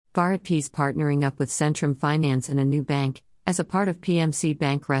BharatPe is partnering up with Centrum Finance and a new bank, as a part of PMC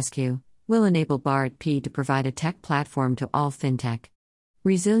Bank Rescue, will enable BharatPe to provide a tech platform to all fintech.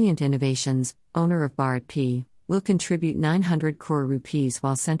 Resilient Innovations, owner of BharatPe, will contribute 900 crore rupees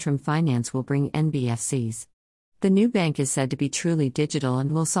while Centrum Finance will bring NBFCs. The new bank is said to be truly digital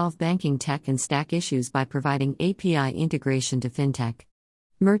and will solve banking tech and stack issues by providing API integration to fintech.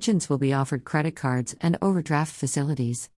 Merchants will be offered credit cards and overdraft facilities.